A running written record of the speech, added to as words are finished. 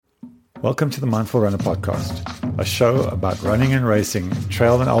Welcome to the Mindful Runner podcast, a show about running and racing,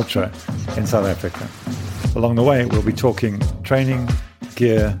 trail and ultra in South Africa. Along the way, we'll be talking training,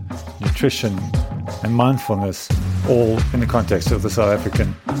 gear, nutrition, and mindfulness, all in the context of the South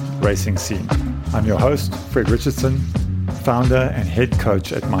African racing scene. I'm your host, Fred Richardson, founder and head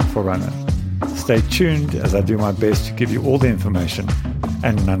coach at Mindful Runner. Stay tuned as I do my best to give you all the information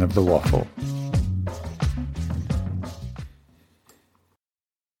and none of the waffle.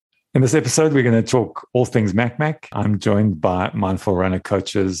 In this episode, we're going to talk all things Mac. I'm joined by Mindful Runner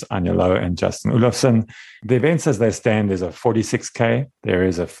coaches Anja Low and Justin Olofsson. The events as they stand, there's a 46K, there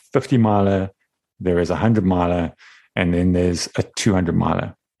is a 50 miler, there is a 100 miler, and then there's a 200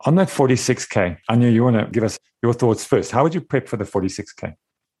 miler. On that 46K, Anja, you want to give us your thoughts first. How would you prep for the 46K?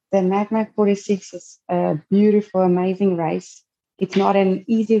 The Mac 46 is a beautiful, amazing race. It's not an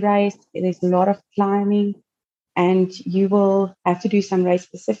easy race. There's a lot of climbing. And you will have to do some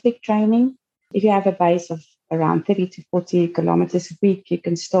race-specific training. If you have a base of around 30 to 40 kilometers a week, you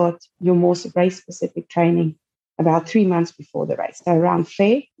can start your more race-specific training about 3 months before the race, so around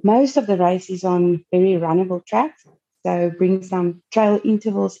fair. Most of the race is on very runnable tracks, so bring some trail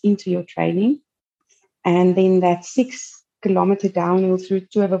intervals into your training. And then that 6 kilometer downhill through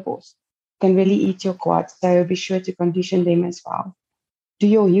Toverbosch can really eat your quads, so be sure to condition them as well. Do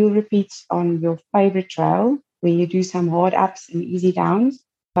your heel repeats on your favorite trail, where you do some hard ups and easy downs,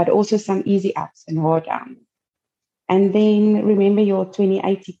 but also some easy ups and hard downs. And then remember your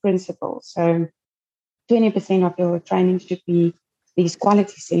 20-80 principle. So 20% of your training should be these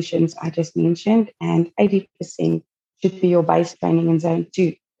quality sessions I just mentioned, and 80% should be your base training in zone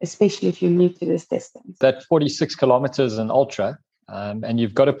 2, especially if you're new to this distance. That 46 kilometers an ultra, and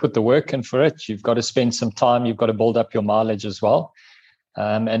you've got to put the work in for it. You've got to spend some time. You've got to build up your mileage as well.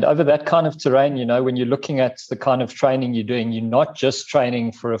 And over that kind of terrain, you know, when you're looking at the kind of training you're doing, you're not just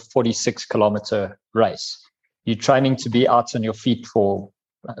training for a 46 kilometer race. You're training to be out on your feet for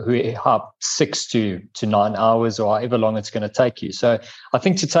 6 to 9 hours or however long it's going to take you. So I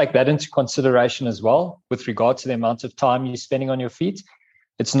think to take that into consideration as well, with regard to the amount of time you're spending on your feet,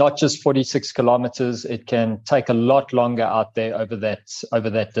 it's not just 46 kilometers. It can take a lot longer out there over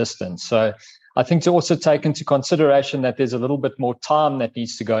that distance. So I think to also take into consideration that there's a little bit more time that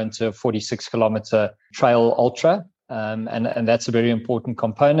needs to go into a 46 kilometer trail ultra. And that's a very important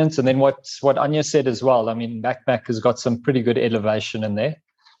component. And then what Anja said as well, I mean, Mac has got some pretty good elevation in there.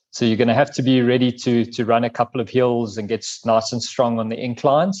 So you're going to have to be ready to run a couple of hills and get nice and strong on the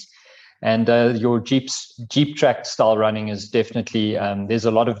inclines. And your Jeep track style running is definitely, there's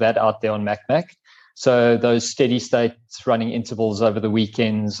a lot of that out there on Mac. So those steady state running intervals over the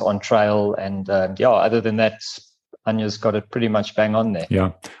weekends on trail. And other than that, Anja's got it pretty much bang on there.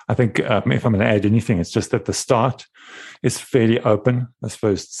 Yeah, I think if I'm going to add anything, it's just that the start is fairly open. Those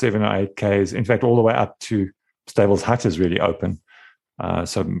first 7 or 8 Ks, in fact, all the way up to Stables Hut is really open.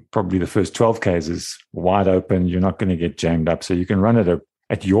 So probably the first 12 Ks is wide open. You're not going to get jammed up. So you can run it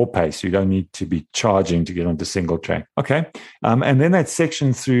at your pace. You don't need to be charging to get onto single track. Okay. And then that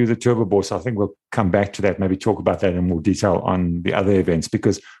section through the Toverbosch, I think we'll come back to that, maybe talk about that in more detail on the other events,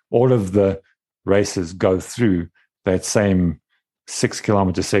 because all of the races go through that same 6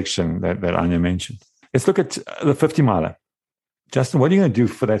 kilometer section that Anja mentioned. Let's look at the 50 miler. Justin, what are you going to do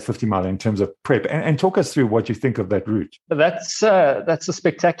for that 50 miler in terms of prep? And talk us through what you think of that route. That's a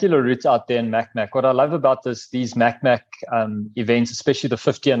spectacular route out there in Mac. What I love about these Mac events, especially the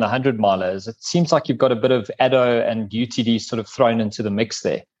 50 and the 100 milers, it seems like you've got a bit of ADO and UTD sort of thrown into the mix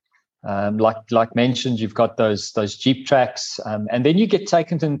there. Like mentioned, you've got those Jeep tracks, and then you get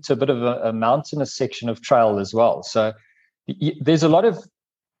taken into a bit of a mountainous section of trail as well. So there's a lot of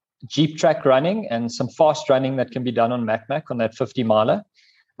Jeep track running and some fast running that can be done on Mac on that 50 miler.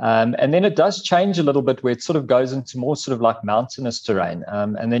 And then it does change a little bit where it sort of goes into more sort of like mountainous terrain.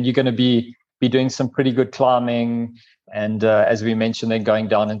 And then you're going to be doing some pretty good climbing. And as we mentioned, then going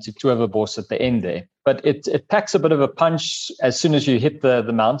down into Toverbosch at the end there. But it packs a bit of a punch as soon as you hit the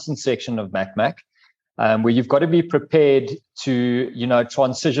mountain section of Mac, where you've got to be prepared to,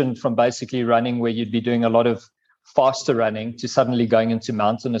 transition from basically running where you'd be doing a lot of faster running to suddenly going into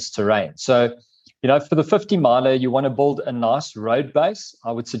mountainous terrain. So, for the 50 miler, you want to build a nice road base.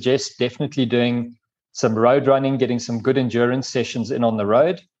 I would suggest definitely doing some road running, getting some good endurance sessions in on the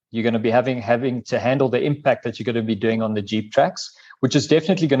road. You're going to be having to handle the impact that you're going to be doing on the Jeep tracks, which is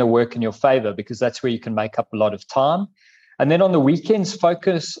definitely going to work in your favor because that's where you can make up a lot of time. And then on the weekends,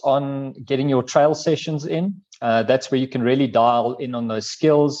 focus on getting your trail sessions in. That's where you can really dial in on those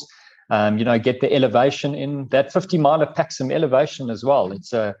skills. Get the elevation in. That 50 miler packs some elevation as well.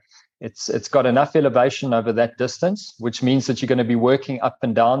 It's It's got enough elevation over that distance, which means that you're going to be working up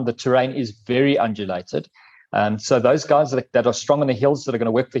and down. The terrain is very undulated. So those guys that are strong on the hills, that are going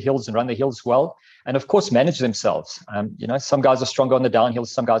to work the hills and run the hills well, and of course manage themselves. Some guys are stronger on the downhills,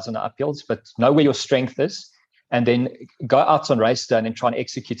 some guys on the uphills, but know where your strength is, and then go out on race day and then try and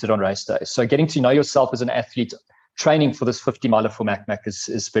execute it on race day. So getting to know yourself as an athlete, training for this 50 miler for Mac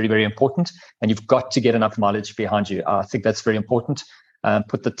is very, very important, and you've got to get enough mileage behind you. I think that's very important.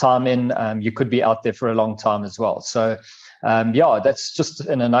 Put the time in. You could be out there for a long time as well. So that's just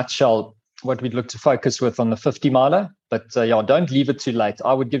in a nutshell what we'd look to focus with on the 50 miler. But don't leave it too late.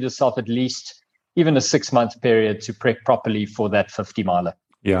 I would give yourself at least even a 6-month period to prep properly for that 50 miler.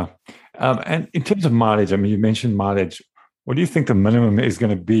 Yeah. And in terms of mileage, I mean, you mentioned mileage. What do you think the minimum is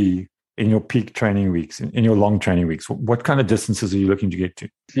going to be in your peak training weeks, in your long training weeks? What kind of distances are you looking to get to?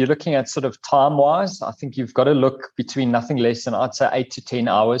 If you're looking at sort of time-wise, I think you've got to look between nothing less than, I'd say, 8 to 10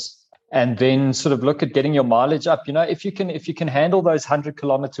 hours. And then sort of look at getting your mileage up. If you can handle those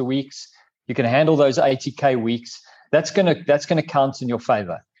 100-kilometer weeks, you can handle those 80K weeks, that's going to count in your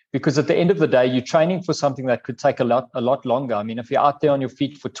favor. Because at the end of the day, you're training for something that could take a lot longer. I mean, if you're out there on your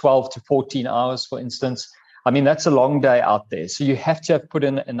feet for 12 to 14 hours, for instance, I mean, that's a long day out there. So you have to have put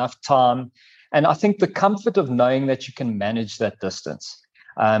in enough time. And I think the comfort of knowing that you can manage that distance,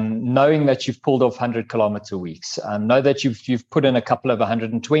 knowing that you've pulled off 100-kilometer weeks, know that you've put in a couple of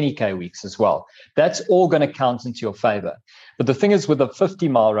 120K weeks as well. That's all going to count into your favor. But the thing is with a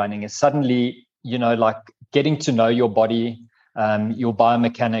 50-mile running is suddenly, like getting to know your body, your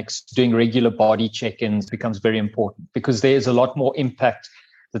biomechanics, doing regular body check-ins becomes very important, because there's a lot more impact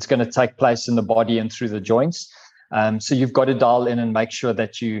that's going to take place in the body and through the joints. So you've got to dial in and make sure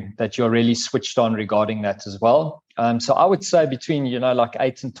that you're really switched on regarding that as well. So I would say between, like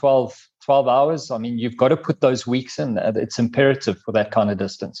 8 and 12 hours, I mean, you've got to put those weeks in. It's imperative for that kind of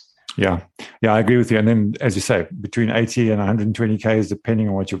distance. Yeah, I agree with you. And then, as you say, between 80 and 120 Ks, depending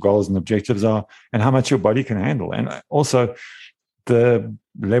on what your goals and objectives are and how much your body can handle. And also the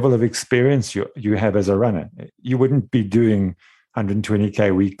level of experience you have as a runner. You wouldn't be doing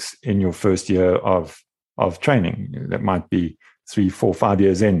 120K weeks in your first year of training. That might be 3, 4, 5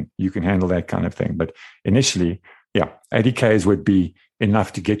 years in. You can handle that kind of thing. But initially, 80Ks would be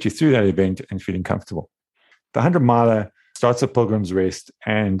enough to get you through that event and feeling comfortable. The 100-miler starts at Pilgrim's Rest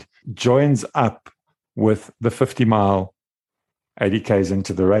and joins up with the 50-mile 80Ks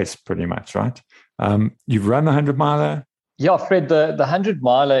into the race pretty much, right? You've run the 100-miler. Yeah, Fred, the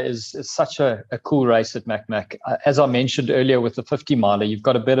 100-miler is such a cool race at Mac. As I mentioned earlier with the 50-miler, you've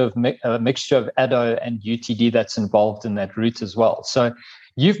got a bit of a mixture of ADO and UTD that's involved in that route as well. So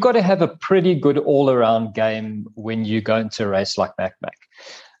you've got to have a pretty good all-around game when you go into a race like Mac.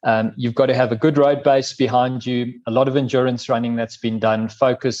 You've got to have a good road base behind you, a lot of endurance running that's been done,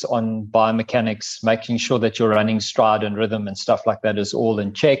 focus on biomechanics, making sure that you're running stride and rhythm and stuff like that is all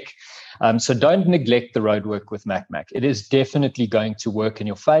in check. So don't neglect the road work with Mac. It is definitely going to work in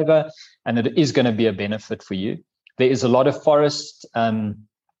your favor, and it is going to be a benefit for you. There is a lot of forest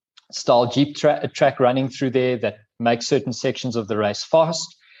style Jeep track running through there that makes certain sections of the race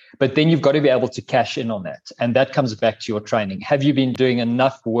fast. But then you've got to be able to cash in on that. And that comes back to your training. Have you been doing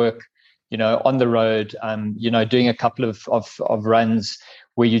enough work, on the road, doing a couple of runs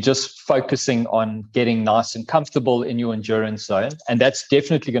where you're just focusing on getting nice and comfortable in your endurance zone? And that's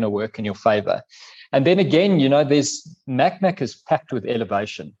definitely going to work in your favor. And then again, there's Mac is packed with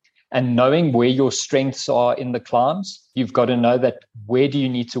elevation. And knowing where your strengths are in the climbs, you've got to know that where do you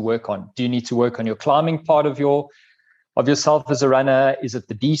need to work on? Do you need to work on your climbing part of yourself as a runner? Is it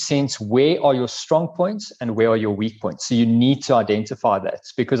the descents? Where are your strong points and where are your weak points? So you need to identify that,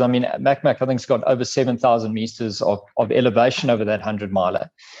 because I mean, Mac I think it's got over 7,000 meters of elevation over that 100-miler.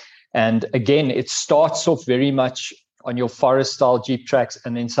 And again, it starts off very much on your forest style Jeep tracks,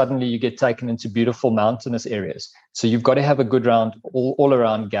 and then suddenly you get taken into beautiful mountainous areas. So you've got to have a good all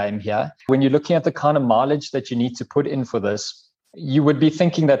around game here. When you're looking at the kind of mileage that you need to put in for this, you would be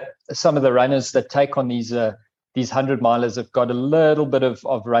thinking that some of the runners that take on these 100-milers have got a little bit of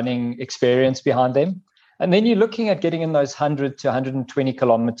running experience behind them. And then you're looking at getting in those 100 to 120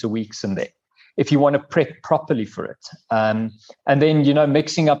 kilometer weeks in there, if you want to prep properly for it. And then,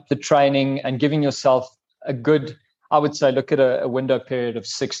 mixing up the training and giving yourself a good, I would say, look at a window period of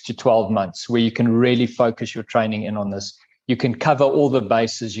 6 to 12 months where you can really focus your training in on this. You can cover all the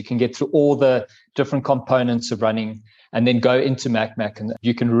bases. You can get through all the different components of running, and then go into Mac, and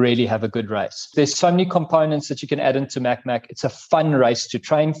you can really have a good race. There's so many components that you can add into Mac. It's a fun race to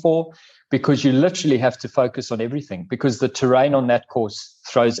train for, because you literally have to focus on everything, because the terrain on that course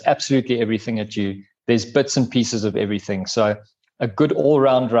throws absolutely everything at you. There's bits and pieces of everything. So a good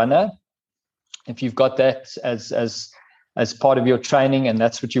all-round runner, if you've got that as part of your training and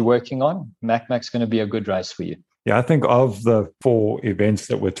that's what you're working on, Mac's going to be a good race for you. Yeah, I think of the 4 events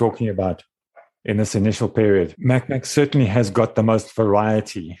that we're talking about in this initial period, Mac certainly has got the most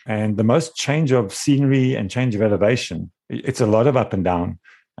variety and the most change of scenery and change of elevation. It's a lot of up and down.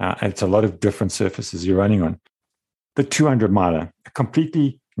 And it's a lot of different surfaces you're running on. The 200 miler, a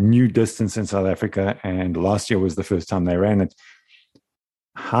completely new distance in South Africa, and last year was the first time they ran it.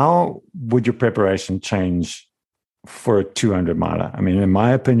 How would your preparation change for a 200 miler? I mean, in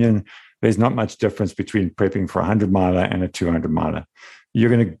my opinion, there's not much difference between prepping for a 100 miler and a 200 miler. You're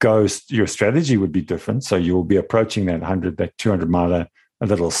going to go, your strategy would be different. So you'll be approaching that 200 miler a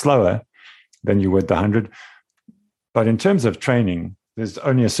little slower than you would the 100. But in terms of training, there's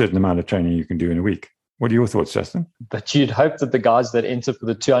only a certain amount of training you can do in a week. What are your thoughts, Justin? But you'd hope that the guys that enter for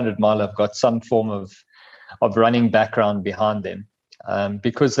the 200 mile have got some form of running background behind them,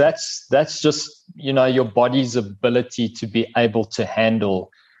 because that's just, your body's ability to be able to handle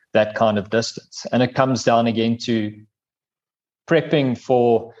that kind of distance. And it comes down again to prepping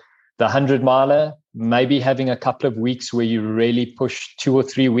for the 100 miler, maybe having a couple of weeks where you really push, 2 or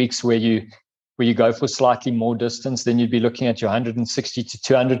 3 weeks where you go for slightly more distance. Then you'd be looking at your 160 to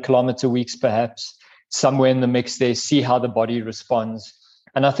 200 kilometer weeks, perhaps somewhere in the mix there, see how the body responds.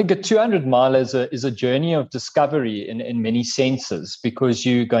 And I think a 200 mile is a journey of discovery in many senses, because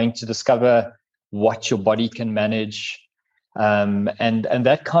you're going to discover what your body can manage, and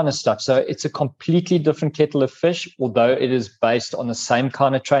that kind of stuff. So it's a completely different kettle of fish, although it is based on the same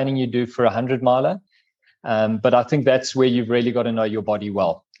kind of training you do for a 100 miler. But I think that's where you've really got to know your body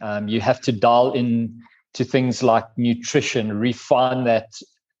well. You have to dial in to things like nutrition, refine that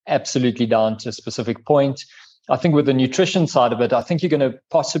absolutely down to a specific point. I think with the nutrition side of it, I think you're going to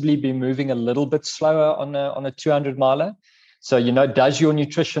possibly be moving a little bit slower on a 200 miler. So, does your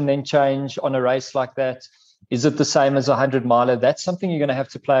nutrition then change on a race like that? Is it the same as a 100 miler? That's something you're going to have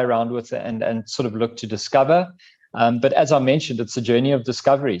to play around with and sort of look to discover. But as I mentioned, it's a journey of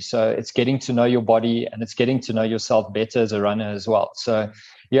discovery. So it's getting to know your body and it's getting to know yourself better as a runner as well. So,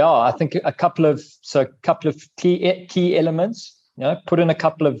 yeah, I think a couple of key elements. Put in a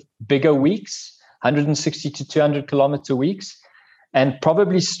couple of bigger weeks, 160 to 200 kilometer weeks, and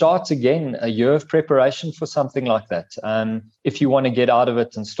probably start again a year of preparation for something like that. If you want to get out of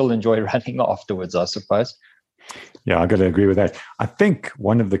it and still enjoy running afterwards, I suppose. Yeah, I got to agree with that. I think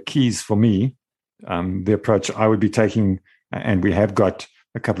one of the keys for me, the approach I would be taking, and we have got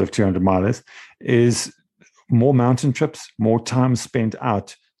a couple of 200 milers, is more mountain trips, more time spent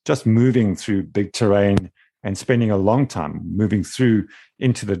out, just moving through big terrain and spending a long time moving through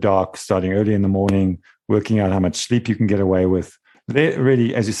into the dark, starting early in the morning, working out how much sleep you can get away with. They're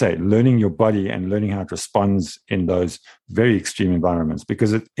really, as you say, learning your body and learning how it responds in those very extreme environments,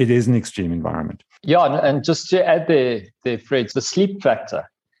 because it is an extreme environment. Yeah, and just to add there, Fred, the sleep factor.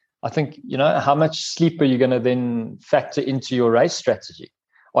 I think, how much sleep are you going to then factor into your race strategy?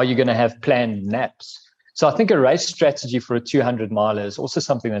 Are you going to have planned naps? So I think a race strategy for a 200 miler is also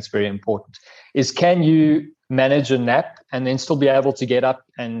something that's very important, is can you manage a nap and then still be able to get up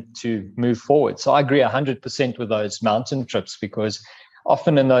and to move forward? So I agree 100% with those mountain trips, because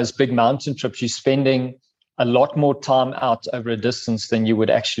often in those big mountain trips, you're spending a lot more time out over a distance than you would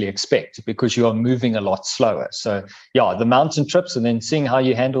actually expect, because you are moving a lot slower. So yeah, the mountain trips and then seeing how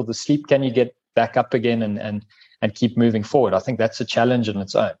you handle the sleep. Can you get back up again and keep moving forward? I think that's a challenge in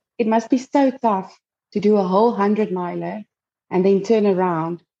its own. It must be so tough to do a whole 100 miler and then turn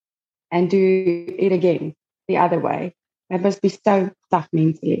around and do it again the other way. That must be so tough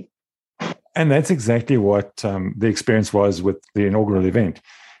mentally. And that's exactly what the experience was with the inaugural event,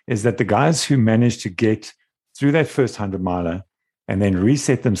 is that the guys who managed to get through that first 100 miler and then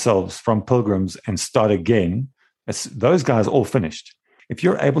reset themselves from pilgrims and start again, those guys all finished. If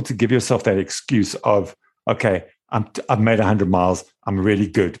you're able to give yourself that excuse of, okay, I've made 100 miles, I'm really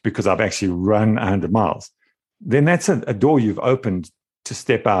good because I've actually run 100 miles, then that's a door you've opened to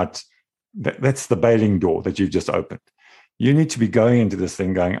step out. That's the bailing door that you've just opened. You need to be going into this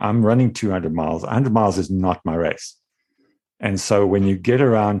thing going, I'm running 200 miles. 100 miles is not my race. And so when you get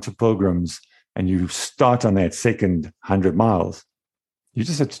around to pilgrims and you start on that second 100 miles, you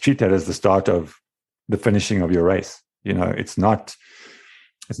just have to treat that as the start of the finishing of your race. It's not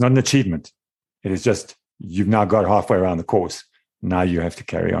an achievement. It is just, you've now got halfway around the course. Now you have to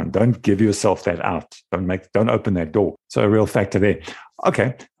carry on. Don't give yourself that out. Don't open that door. So a real factor there.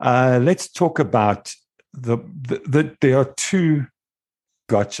 Okay, let's talk about there are two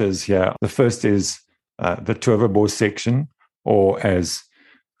gotchas here. The first is the Toverboer section, or as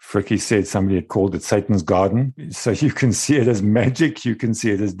Frickie said somebody had called it Satan's garden. So you can see it as magic, you can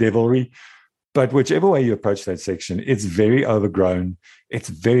see it as devilry. But whichever way you approach that section, it's very overgrown, it's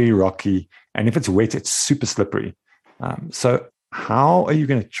very rocky, and if it's wet, it's super slippery. So how are you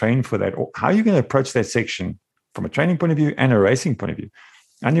going to train for that? Or how are you going to approach that section from a training point of view and a racing point of view?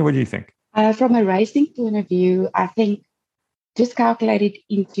 Anya, what do you think? From a racing point of view, I think just calculate it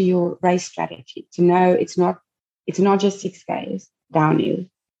into your race strategy to know it's not just 6Ks downhill.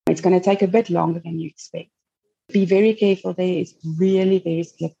 It's going to take a bit longer than you expect. Be very careful there. It's really very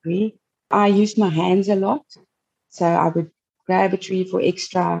slippery. I use my hands a lot. So I would grab a tree for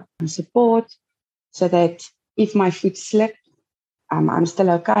extra support so that if my foot slipped, I'm still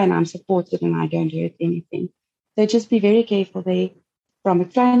okay and I'm supported and I don't hurt anything. So just be very careful there. From a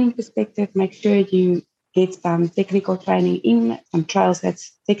training perspective, make sure you get some technical training in, some trials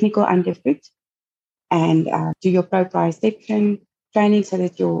that's technical underfoot, and do your proprioception training so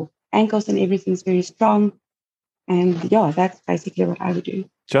that your ankles and everything's very strong. And yeah, that's basically what I would do.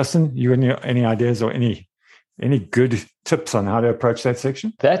 Justin, you any ideas or any good tips on how to approach that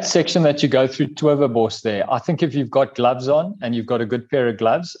section? That section that you go through Toverbos there, I think if you've got gloves on and you've got a good pair of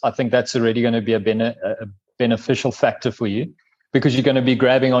gloves, I think that's already going to be a beneficial factor for you, because you're going to be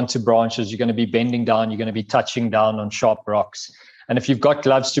grabbing onto branches, you're going to be bending down, you're going to be touching down on sharp rocks. And if you've got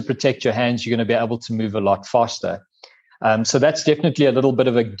gloves to protect your hands, you're going to be able to move a lot faster. So that's definitely a little bit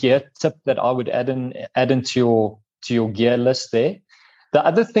of a gear tip that I would add into your gear list there. The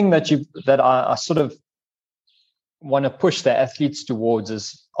other thing that I sort of want to push the athletes towards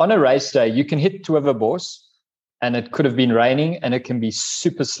is on a race day, you can hit Toverbos and it could have been raining and it can be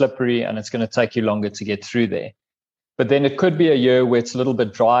super slippery and it's going to take you longer to get through there. But then it could be a year where it's a little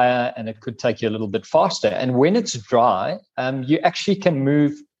bit drier and it could take you a little bit faster. And when it's dry, you actually can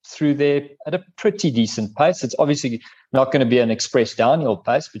move through there at a pretty decent pace. It's obviously not going to be an express downhill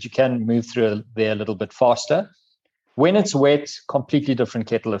pace, but you can move through there a little bit faster. When it's wet, completely different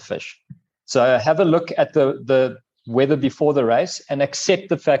kettle of fish. So have a look at the weather before the race and accept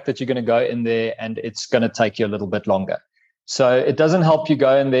the fact that you're going to go in there and it's going to take you a little bit longer. So it doesn't help you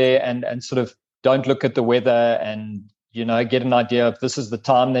go in there and sort of don't look at the weather and, get an idea of this is the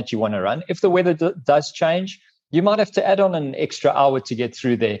time that you want to run. If the weather does change, you might have to add on an extra hour to get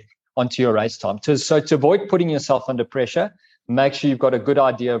through there onto your race time. So to avoid putting yourself under pressure, make sure you've got a good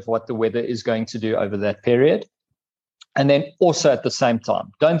idea of what the weather is going to do over that period. And then also at the same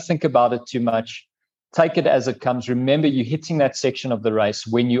time, don't think about it too much. Take it as it comes. Remember, you're hitting that section of the race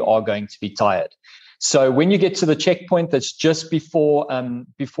when you are going to be tired. So when you get to the checkpoint that's just before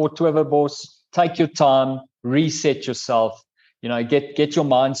Toverbos, take your time, reset yourself, get your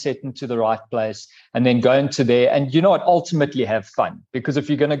mindset into the right place and then go into there and ultimately have fun. Because if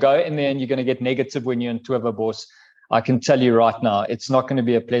you're going to go in there and you're going to get negative when you're in Toverbos, I can tell you right now, it's not going to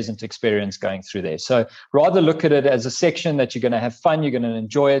be a pleasant experience going through there. So rather look at it as a section that you're going to have fun, you're going to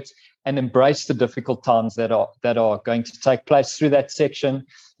enjoy it, and embrace the difficult times that are going to take place through that section.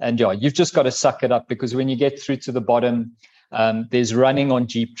 And you've just got to suck it up, because when you get through to the bottom, there's running on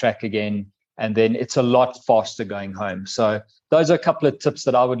Jeep track again, and then it's a lot faster going home. So those are a couple of tips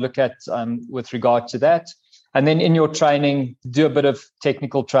that I would look at with regard to that. And then in your training, do a bit of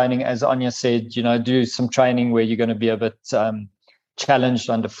technical training, as Anya said, do some training where you're going to be a bit challenged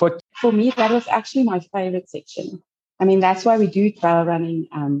underfoot. For me, that was actually my favorite section. I mean, that's why we do trail running,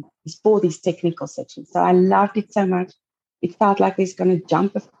 is for these technical sections. So I loved it so much. It felt like there's going to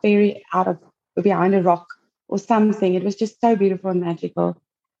jump a fairy out of behind a rock or something. It was just so beautiful and magical.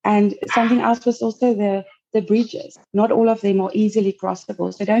 And something else was also the bridges. Not all of them are easily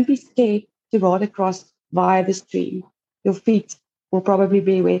crossable. So don't be scared to rather cross via the stream. Your feet will probably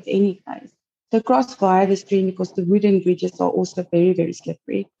be wet anyway. So cross via the stream, because the wooden bridges are also very, very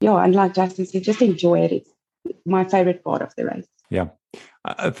slippery. And like Justin said, just enjoy it. It's my favorite part of the race. Yeah.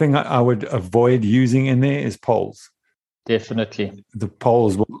 A thing I would avoid using in there is poles. Definitely. The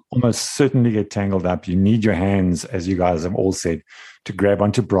poles will almost certainly get tangled up. You need your hands, as you guys have all said, to grab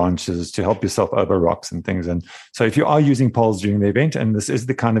onto branches, to help yourself over rocks and things. And so if you are using poles during the event, and this is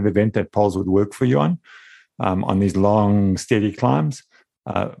the kind of event that poles would work for you on these long, steady climbs,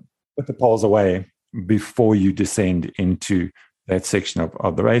 put the poles away before you descend into that section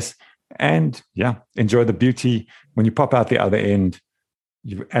of the race. And enjoy the beauty. When you pop out the other end,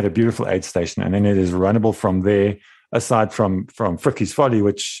 you're at a beautiful aid station, and then it is runnable from there, aside from Frickie's Folly,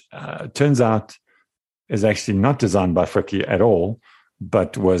 which turns out is actually not designed by Frickie at all,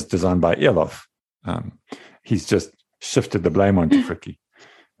 but was designed by Elof. He's just shifted the blame onto Frickie.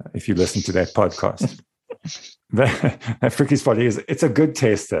 If you listen to that podcast, that Frickie's Folly it's a good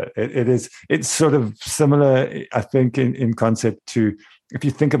tester. It's sort of similar, I think, in concept to if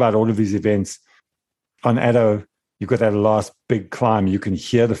you think about all of these events, on Addo, you've got that last big climb. You can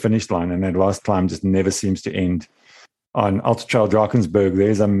hear the finish line, and that last climb just never seems to end. On Ultra Trail Drakensberg,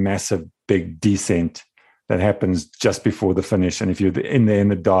 there's a massive big descent that happens just before the finish. And if you're in there in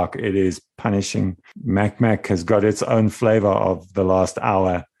the dark, it is punishing. Mac has got its own flavor of the last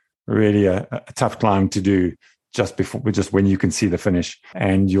hour, really a tough climb to do just when you can see the finish.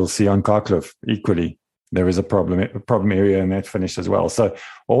 And you'll see on Carcliff equally, there is a problem area in that finish as well. So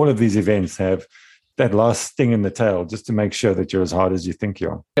all of these events have that last sting in the tail just to make sure that you're as hard as you think you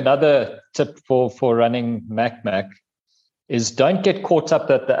are. Another tip for running Mac is don't get caught up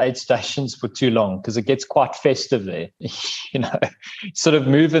at the aid stations for too long, because it gets quite festive there. Sort of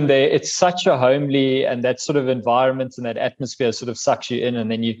move in there. It's such a homely, and that sort of environment and that atmosphere sort of sucks you in,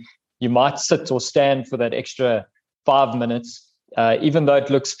 and then you might sit or stand for that extra 5 minutes. Even though it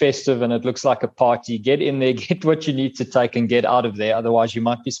looks festive and it looks like a party, get in there, get what you need to take and get out of there. Otherwise, you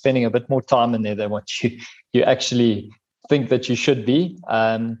might be spending a bit more time in there than what you actually think that you should be.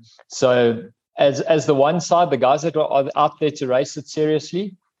 So as the one side, the guys that are out there to race it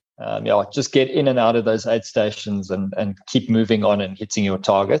seriously, just get in and out of those aid stations and keep moving on and hitting your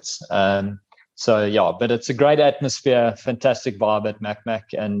targets. But it's a great atmosphere, fantastic vibe at Mac.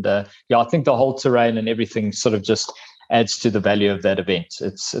 And I think the whole terrain and everything sort of just adds to the value of that event.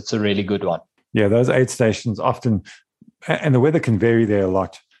 It's a really good one. Yeah, those aid stations often, and the weather can vary there a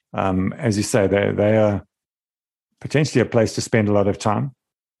lot. As you say, they are potentially a place to spend a lot of time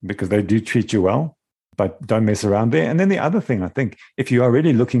because they do treat you well, but don't mess around there. And then the other thing, I think, if you are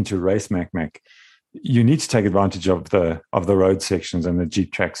really looking to race Mac, you need to take advantage of the road sections and the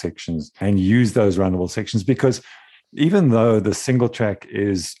Jeep track sections and use those runnable sections, because even though the single track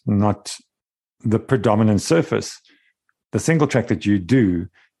is not the predominant surface, the single track that you do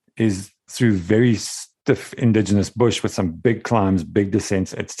is through very stiff indigenous bush with some big climbs, big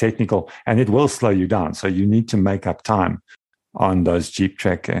descents. It's technical and it will slow you down. So you need to make up time on those Jeep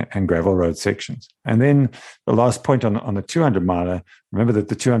track and gravel road sections. And then the last point on the 200 miler, remember that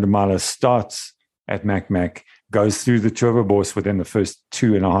the 200 miler starts at Mac, goes through the Turverbos within the first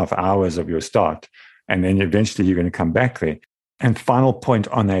 2.5 hours of your start. And then eventually you're going to come back there. And final point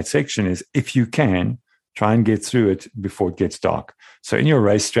on that section is, if you can, try and get through it before it gets dark. So in your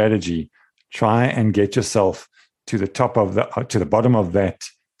race strategy, try and get yourself to the bottom of that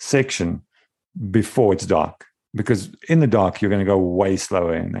section before it's dark, because in the dark, you're going to go way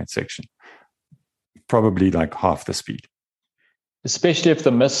slower in that section, probably like half the speed. Especially if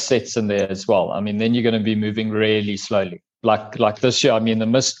the mist sets in there as well. I mean, then you're going to be moving really slowly. Like this year, I mean, the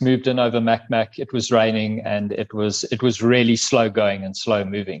mist moved in over Mac. It was raining and it was really slow going and slow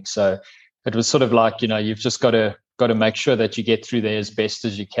moving. So it was sort of like, you've just got to make sure that you get through there as best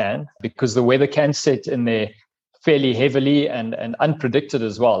as you can, because the weather can set in there fairly heavily and unpredicted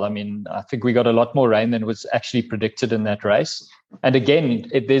as well. I mean, I think we got a lot more rain than was actually predicted in that race. And again,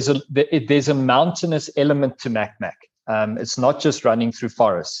 there's a mountainous element to Mac. It's not just running through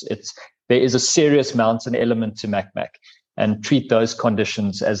forests. There is a serious mountain element to Mac, and treat those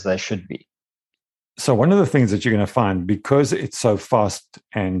conditions as they should be. So one of the things that you're going to find, because it's so fast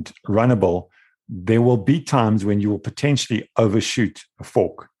and runnable, there will be times when you will potentially overshoot a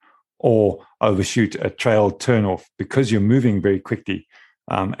fork or overshoot a trail turnoff because you're moving very quickly.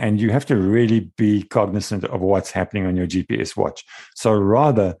 And you have to really be cognizant of what's happening on your GPS watch. So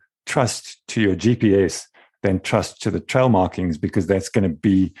rather trust to your GPS than trust to the trail markings, because that's going to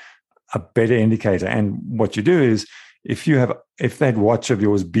be a better indicator. And what you do is, if that watch of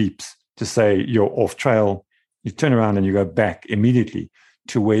yours beeps to say you're off trail, you turn around and you go back immediately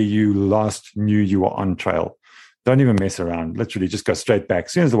to where you last knew you were on trail. Don't even mess around. Literally just go straight back.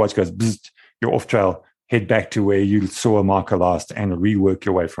 As soon as the watch goes, bzzzt, you're off trail, head back to where you saw a marker last and rework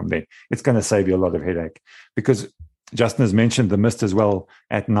your way from there. It's going to save you a lot of headache, because Justin has mentioned the mist as well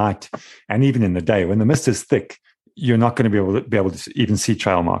at night and even in the day. When the mist is thick, you're not going to be able to even see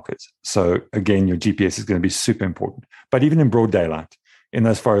trail markers. So again, your GPS is going to be super important. But even in broad daylight, in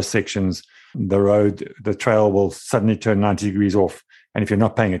those forest sections, the trail will suddenly turn 90 degrees off. And if you're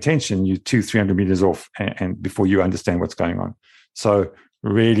not paying attention, you're 200-300 meters off and before you understand what's going on. So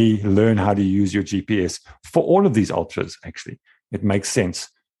really learn how to use your GPS for all of these ultras, actually. It makes sense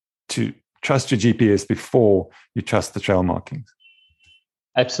to trust your GPS before you trust the trail markings.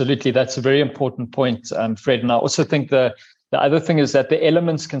 Absolutely. That's a very important point, Fred. And I also think the other thing is that the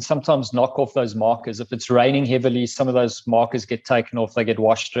elements can sometimes knock off those markers. If it's raining heavily, some of those markers get taken off, they get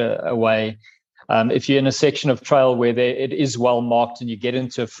washed away. If you're in a section of trail where it is well marked and you get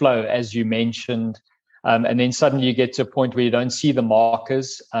into a flow, as you mentioned, and then suddenly you get to a point where you don't see the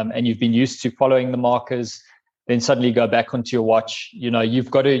markers and you've been used to following the markers, then suddenly go back onto your watch. You've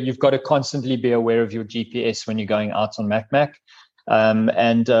got to constantly be aware of your GPS when you're going out on MacMac.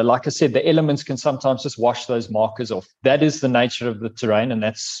 And like I said, the elements can sometimes just wash those markers off. That is the nature of the terrain, and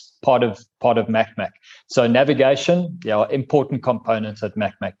that's part of MacMac. So navigation, important component at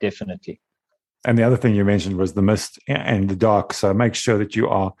MacMac, definitely. And the other thing you mentioned was the mist and the dark. So make sure that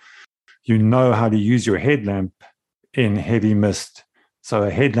you know how to use your headlamp in heavy mist. So a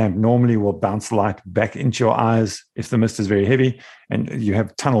headlamp normally will bounce light back into your eyes if the mist is very heavy and you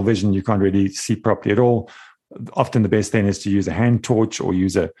have tunnel vision, you can't really see properly at all. Often the best thing is to use a hand torch or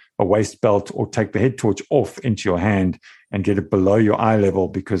use a waist belt or take the head torch off into your hand and get it below your eye level,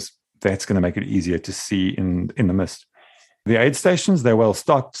 because that's going to make it easier to see in the mist. The aid stations, they're well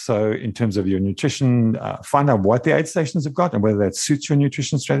stocked. So in terms of your nutrition, find out what the aid stations have got and whether that suits your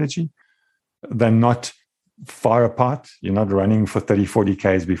nutrition strategy. They're not far apart. You're not running for 30, 40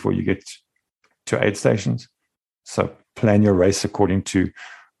 Ks before you get to aid stations. So plan your race according to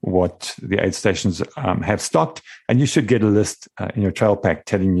what the aid stations have stocked. And you should get a list in your trail pack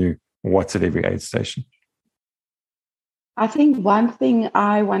telling you what's at every aid station. I think one thing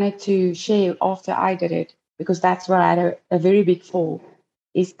I wanted to share after I did it, because that's where I had a very big fall,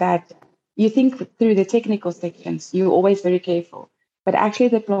 is that you think through the technical sections, you're always very careful. But actually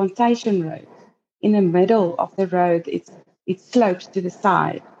the plantation road, in the middle of the road, it slopes to the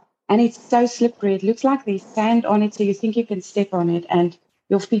side. And it's so slippery. It looks like there's sand on it, so you think you can step on it and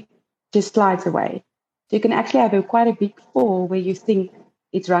your feet just slides away. So you can actually have quite a big fall where you think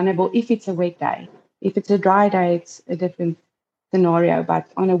it's runnable if it's a wet day. If it's a dry day, it's a different scenario. But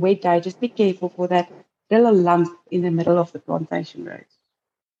on a wet day, just be careful for that little lump in the middle of the plantation road.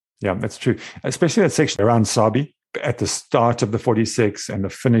 Yeah, that's true. Especially that section around Sabi at the start of the 46 and the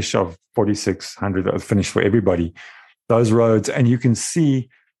finish of 4600, the finish for everybody, those roads. And you can see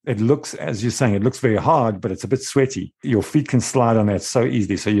it looks, as you're saying, it looks very hard, but it's a bit sweaty. Your feet can slide on that so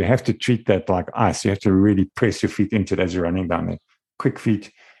easily. So you have to treat that like ice. You have to really press your feet into it as you're running down there. Quick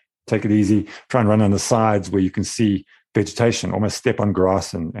feet, take it easy. Try and run on the sides where you can see vegetation, almost step on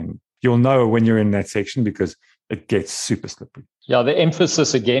grass, and you'll know when you're in that section because it gets super slippery. Yeah, the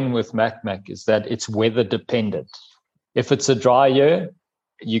emphasis again with MacMac is that it's weather dependent. If it's a dry year,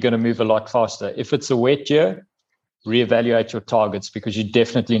 you're going to move a lot faster. If it's a wet year, reevaluate your targets, because you're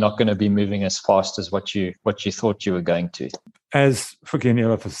definitely not going to be moving as fast as what you thought you were going to. As Fuki and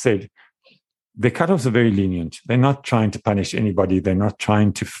Elof have said, the cutoffs are very lenient. They're not trying to punish anybody. They're not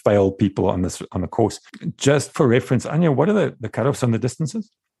trying to fail people on the course. Just for reference, Anya, what are the cutoffs on the distances?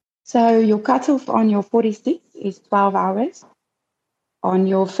 So your cutoff on your 46 is 12 hours. On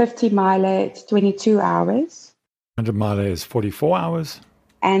your 50 miler, it's 22 hours. 100 miler is 44 hours.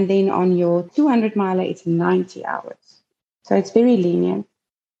 And then on your 200 miler, it's 90 hours. So it's very lenient.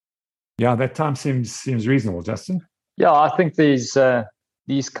 Yeah, that time seems reasonable, Justin. Yeah, I think these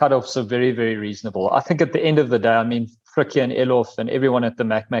cutoffs are very, very reasonable. I think at the end of the day, I mean, Frikkie and Elof and everyone at the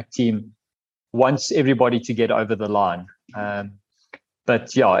MacMac team wants everybody to get over the line.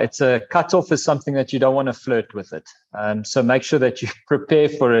 But yeah, it's a cutoff is something that you don't want to flirt with it. So make sure that you prepare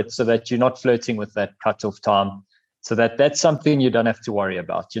for it so that you're not flirting with that cutoff time. So that's something you don't have to worry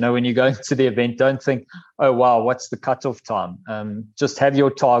about. You know, when you go into the event, don't think, oh, wow, what's the cutoff time? Just have your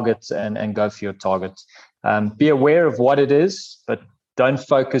target and go for your target. Be aware of what it is, but don't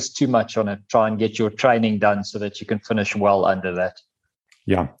focus too much on it. Try and get your training done so that you can finish well under that.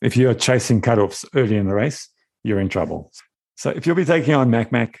 Yeah, if you're chasing cutoffs early in the race, you're in trouble. So if you'll be taking on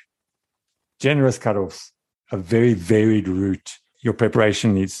MacMac, generous cutoffs, a very varied route, your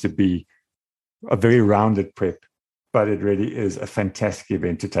preparation needs to be a very rounded prep. But it really is a fantastic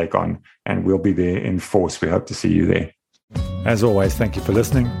event to take on, and we'll be there in force. We hope to see you there. As always, thank you for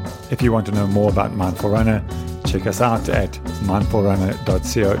listening. If you want to know more about Mindful Runner, check us out at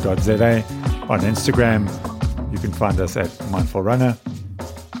mindfulrunner.co.za. On Instagram, you can find us at Mindful Runner.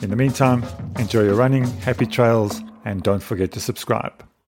 In the meantime, enjoy your running, happy trails, and don't forget to subscribe.